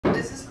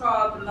This is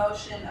called the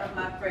motion of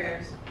my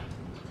prayers.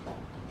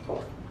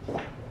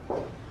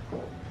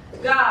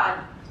 God,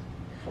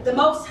 the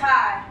Most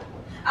High,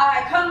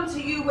 I come to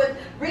you with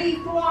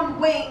reformed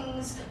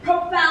wings,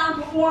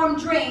 profound performed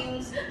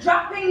dreams,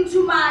 dropping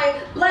to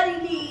my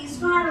bloody knees,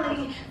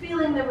 finally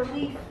feeling the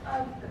relief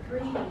of the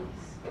breeze,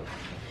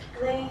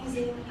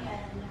 glazing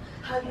and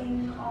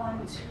hugging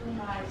onto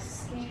my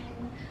skin.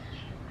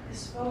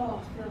 This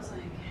fall feels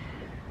like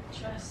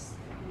trust.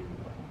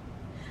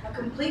 A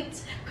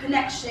complete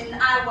connection.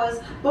 I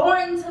was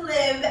born to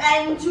live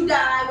and to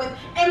die with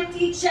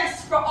empty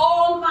chests, for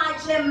all my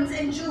gems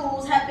and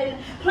jewels have been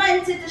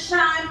planted to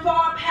shine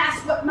far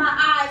past what my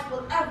eyes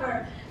will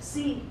ever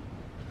see.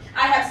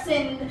 I have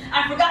sinned.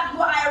 I forgot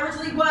who I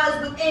originally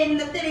was within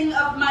the fitting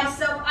of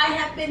myself. I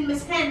have been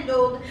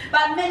mishandled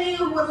by many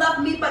who would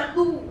love me, but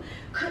who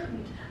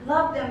couldn't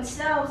love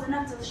themselves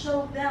enough to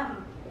show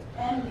them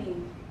and me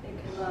they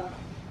could love.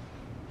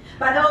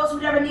 By those who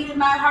never needed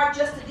my heart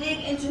just to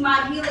dig into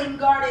my healing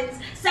gardens,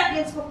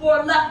 seconds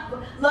before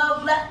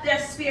love left their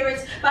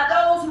spirits. By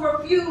those who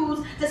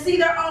refused to see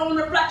their own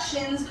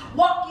reflections,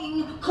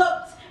 walking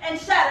cloaked and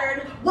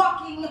shattered,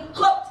 walking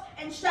cloaked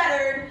and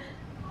shattered,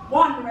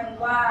 wondering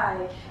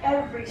why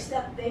every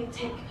step they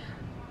take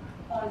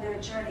on their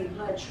journey,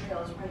 blood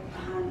trails right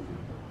behind them.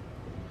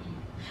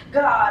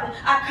 God,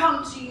 I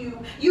come to you,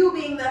 you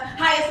being the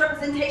highest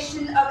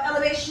representation of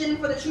elevation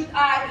for the truth.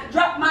 I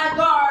drop my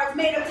guards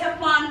made of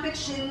Teflon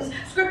fictions,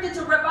 scripted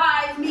to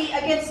revive me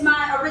against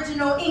my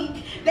original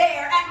ink.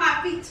 There at my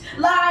feet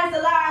lies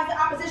the lies the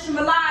opposition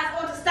relies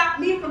on to stop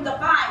me from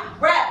defying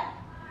breath.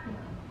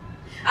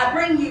 I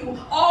bring you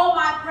all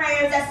my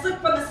prayers that slip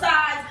from the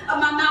sides of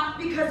my mouth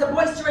because the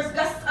boisterous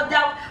gusts of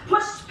doubt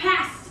pushed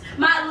past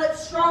my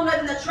lips stronger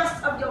than the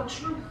trust of your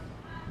truth,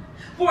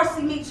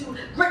 forcing me to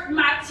grit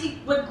my teeth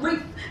with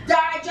grief,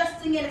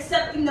 digesting and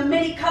accepting the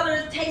many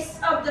colored tastes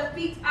of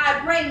defeat.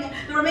 I bring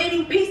the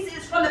remaining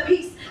pieces from the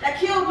peace that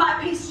killed my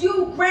peace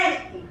you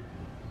granted me.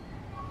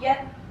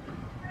 Yet,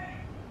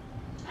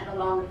 I no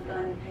longer feel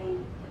any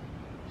pain,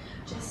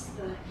 just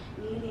the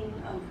needing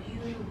of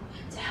you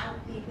to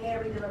help me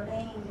bury the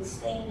remains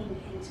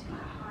staining into my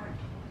heart.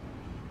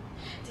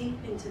 Deep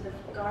into the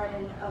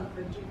garden of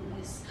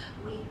forgiveness,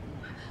 weep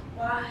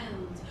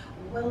wild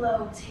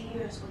willow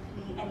tears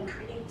with me and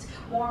create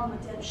warm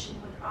redemption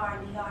with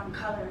our neon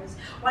colors.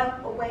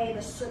 Wipe away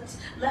the soot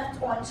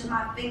left onto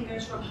my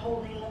fingers from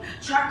holding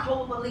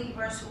charcoal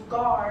believers who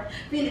guard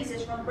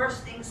phoenixes from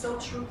bursting, so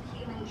truth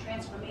healing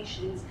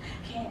transformations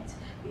can't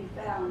be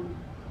found.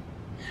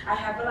 I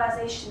have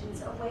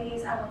realizations of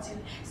ways I want to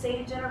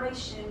save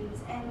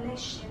generations and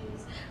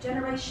nations,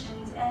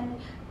 generations and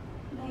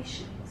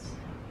nations.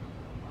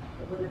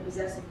 But when the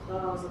possessive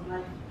claws of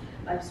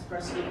life's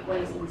personal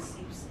poison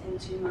seeps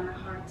into my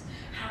heart,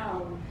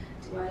 how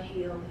do I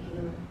heal the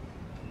healer?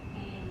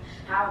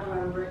 How do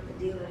I work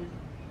the dealer?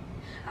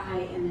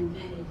 I am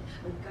embedded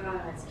with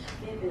God's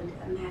vivid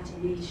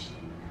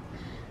imagination.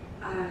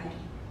 I am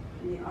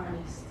the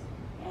artist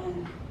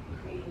and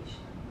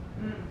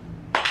creation.